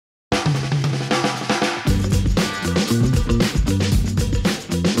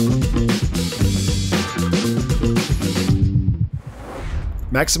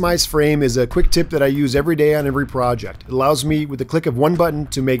Maximize frame is a quick tip that I use every day on every project. It allows me, with the click of one button,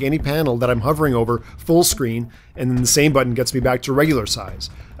 to make any panel that I'm hovering over full screen, and then the same button gets me back to regular size.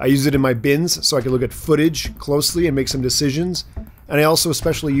 I use it in my bins so I can look at footage closely and make some decisions. And I also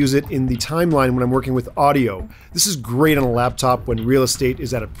especially use it in the timeline when I'm working with audio. This is great on a laptop when real estate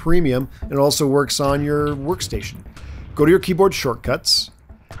is at a premium, and it also works on your workstation. Go to your keyboard shortcuts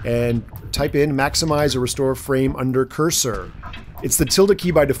and type in maximize or restore frame under cursor. It's the tilde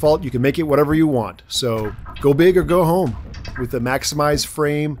key by default. You can make it whatever you want. So go big or go home with the maximize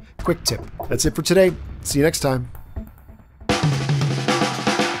frame quick tip. That's it for today. See you next time.